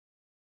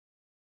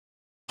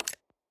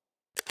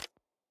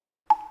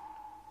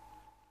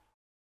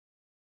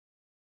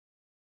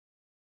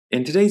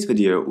In today's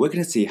video, we're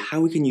going to see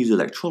how we can use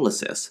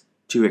electrolysis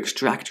to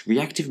extract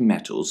reactive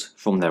metals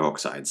from their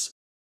oxides,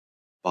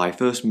 by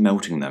first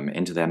melting them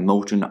into their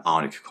molten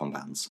ionic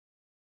compounds.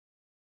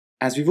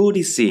 As we've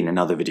already seen in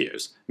other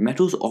videos,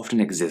 metals often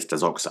exist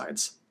as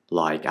oxides,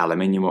 like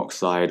aluminium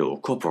oxide or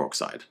copper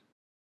oxide.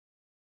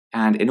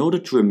 And in order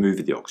to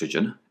remove the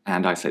oxygen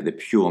and isolate the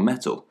pure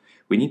metal,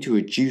 we need to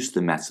reduce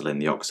the metal in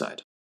the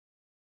oxide,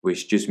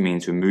 which just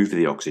means remove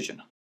the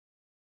oxygen.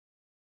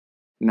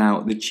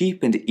 Now, the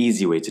cheap and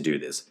easy way to do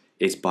this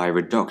is by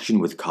reduction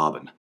with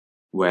carbon,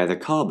 where the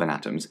carbon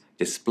atoms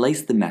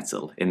displace the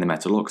metal in the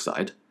metal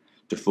oxide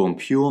to form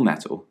pure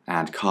metal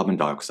and carbon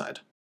dioxide.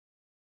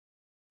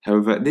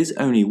 However, this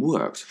only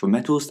works for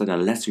metals that are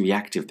less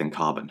reactive than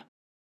carbon,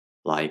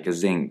 like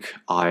zinc,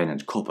 iron,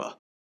 and copper.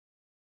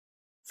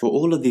 For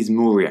all of these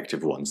more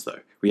reactive ones, though,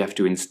 we have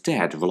to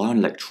instead rely on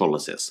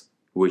electrolysis,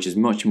 which is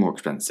much more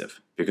expensive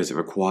because it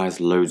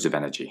requires loads of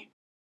energy.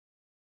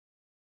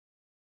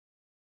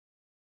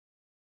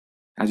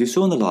 As you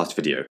saw in the last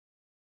video,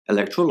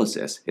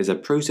 electrolysis is a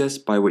process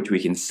by which we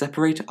can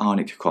separate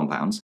ionic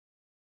compounds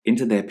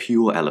into their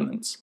pure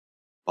elements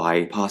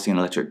by passing an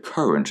electric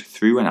current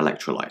through an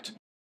electrolyte.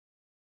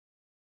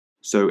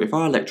 So if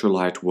our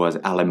electrolyte was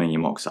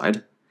aluminium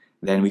oxide,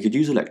 then we could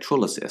use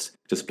electrolysis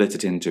to split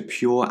it into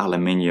pure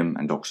aluminium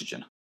and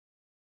oxygen.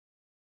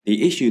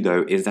 The issue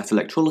though is that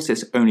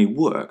electrolysis only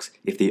works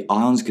if the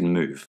ions can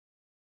move.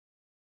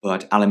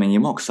 But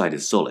aluminium oxide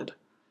is solid,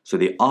 so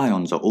the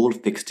ions are all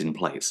fixed in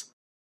place.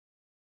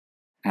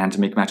 And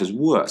to make matters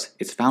worse,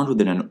 it's found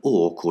within an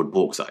ore called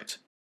bauxite.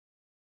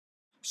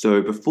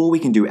 So before we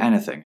can do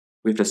anything,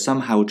 we have to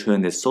somehow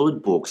turn this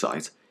solid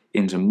bauxite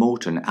into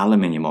molten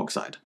aluminium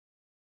oxide.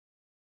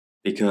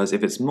 Because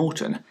if it's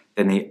molten,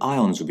 then the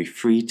ions will be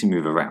free to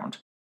move around,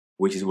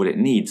 which is what it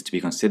needs to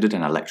be considered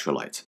an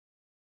electrolyte.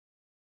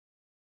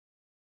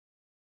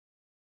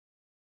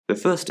 The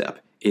first step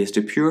is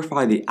to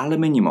purify the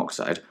aluminium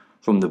oxide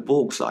from the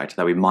bauxite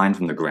that we mine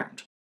from the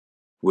ground,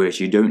 which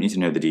you don't need to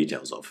know the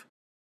details of.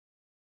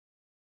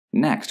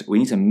 Next, we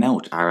need to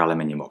melt our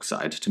aluminium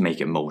oxide to make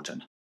it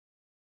molten,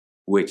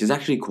 which is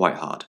actually quite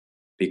hard,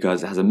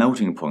 because it has a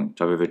melting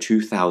point of over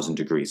 2000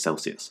 degrees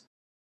Celsius.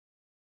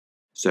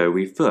 So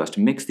we first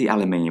mix the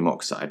aluminium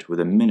oxide with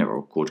a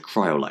mineral called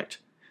Cryolite,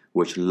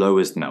 which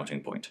lowers the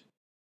melting point.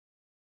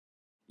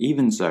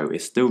 Even so,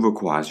 it still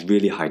requires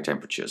really high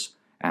temperatures,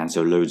 and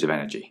so loads of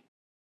energy.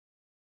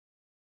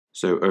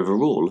 So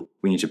overall,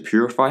 we need to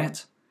purify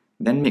it,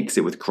 then mix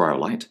it with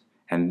Cryolite,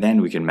 and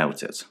then we can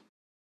melt it.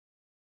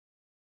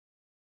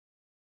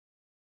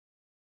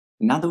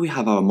 Now that we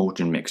have our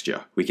molten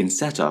mixture, we can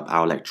set up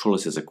our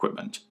electrolysis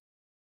equipment.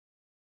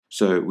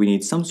 So we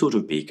need some sort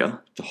of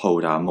beaker to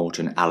hold our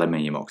molten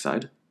aluminium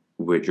oxide,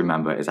 which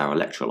remember is our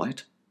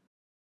electrolyte.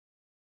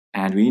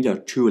 And we need our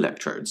two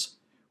electrodes,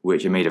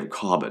 which are made of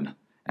carbon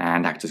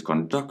and act as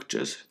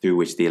conductors through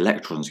which the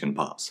electrons can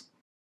pass.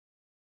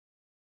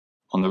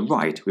 On the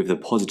right, we have the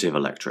positive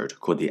electrode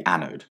called the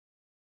anode.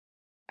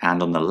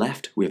 And on the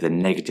left, we have the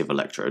negative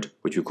electrode,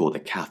 which we call the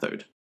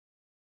cathode.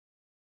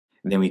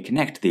 Then we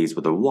connect these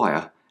with a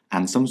wire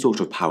and some sort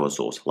of power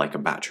source like a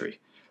battery,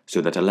 so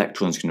that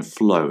electrons can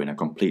flow in a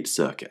complete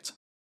circuit.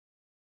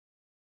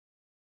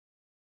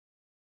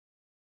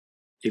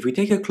 If we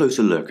take a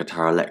closer look at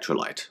our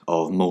electrolyte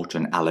of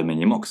molten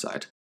aluminium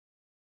oxide,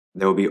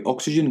 there will be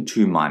oxygen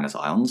 2-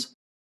 ions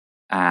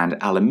and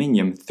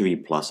aluminium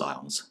 3+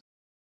 ions.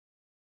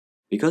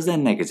 Because they're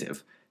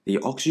negative, the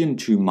oxygen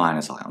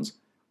 2- ions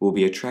will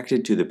be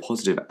attracted to the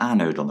positive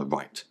anode on the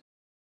right,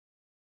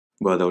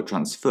 where they'll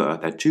transfer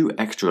their 2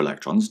 extra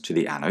electrons to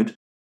the anode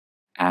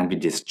and be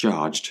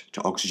discharged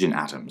to oxygen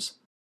atoms,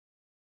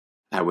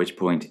 at which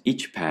point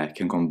each pair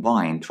can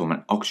combine to form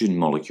an oxygen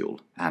molecule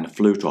and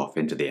float off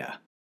into the air.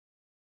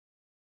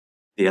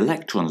 The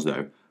electrons,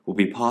 though, will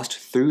be passed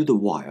through the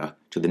wire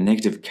to the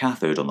negative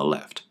cathode on the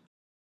left.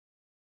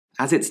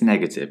 As it's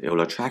negative, it will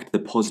attract the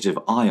positive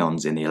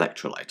ions in the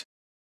electrolyte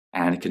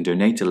and can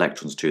donate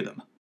electrons to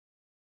them.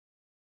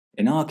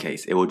 In our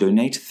case, it will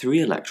donate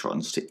 3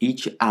 electrons to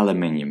each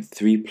aluminium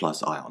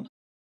 3+ ion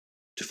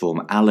to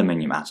form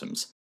aluminium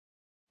atoms,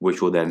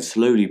 which will then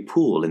slowly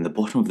pool in the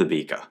bottom of the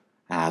beaker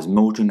as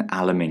molten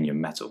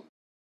aluminium metal.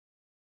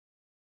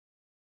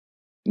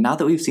 Now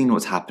that we've seen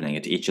what's happening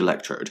at each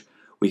electrode,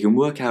 we can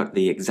work out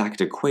the exact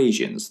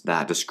equations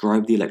that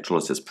describe the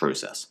electrolysis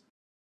process.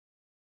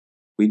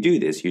 We do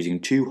this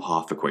using 2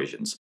 half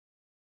equations,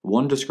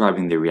 one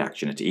describing the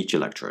reaction at each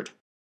electrode.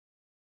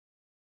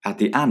 At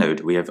the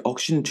anode, we have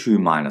oxygen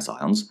 2-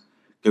 ions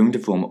going to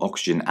form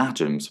oxygen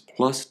atoms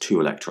plus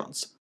 2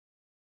 electrons.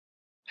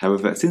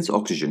 However, since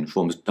oxygen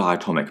forms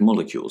diatomic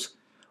molecules,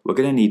 we're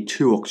going to need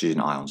 2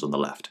 oxygen ions on the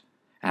left,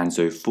 and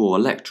so 4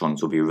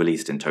 electrons will be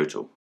released in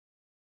total.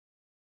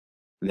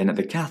 Then at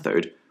the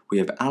cathode, we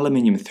have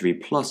aluminium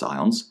 3+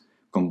 ions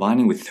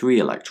combining with 3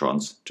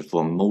 electrons to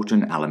form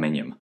molten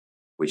aluminium,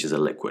 which is a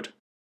liquid.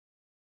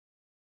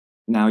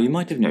 Now you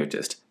might have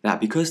noticed that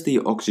because the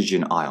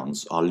oxygen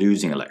ions are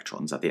losing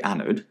electrons at the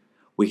anode,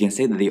 we can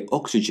say that the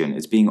oxygen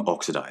is being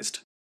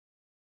oxidized.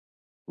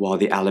 while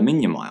the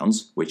aluminium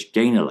ions, which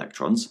gain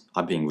electrons,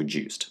 are being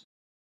reduced.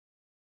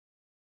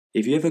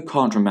 If you ever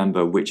can't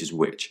remember which is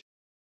which,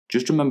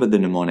 just remember the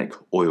mnemonic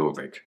oil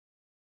rig,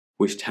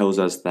 which tells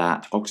us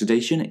that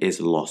oxidation is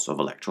loss of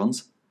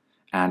electrons,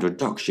 and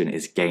reduction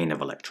is gain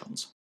of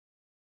electrons.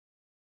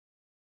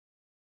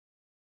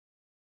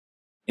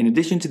 In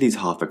addition to these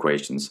half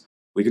equations,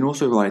 we can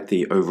also write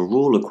the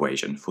overall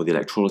equation for the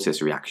electrolysis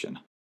reaction.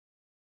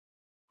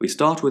 We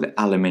start with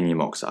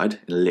aluminium oxide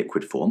in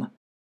liquid form,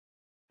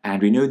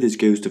 and we know this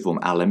goes to form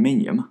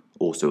aluminium,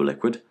 also a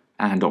liquid,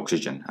 and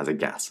oxygen as a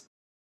gas.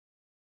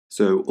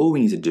 So all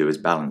we need to do is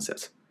balance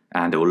it,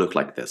 and it will look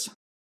like this.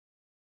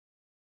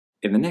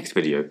 In the next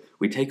video,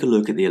 we take a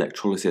look at the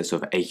electrolysis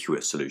of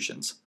aqueous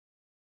solutions.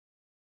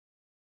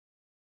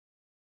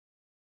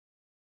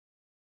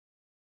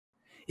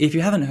 If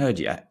you haven't heard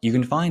yet, you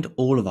can find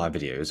all of our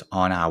videos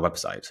on our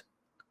website,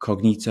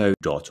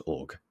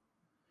 cognito.org.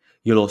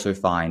 You'll also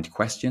find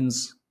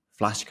questions,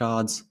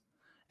 flashcards,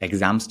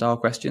 exam-style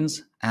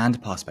questions,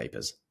 and past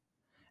papers.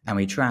 And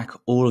we track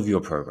all of your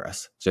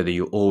progress so that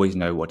you always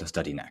know what to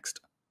study next.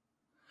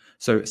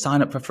 So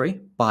sign up for free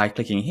by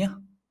clicking here,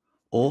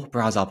 or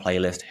browse our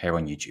playlist here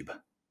on YouTube.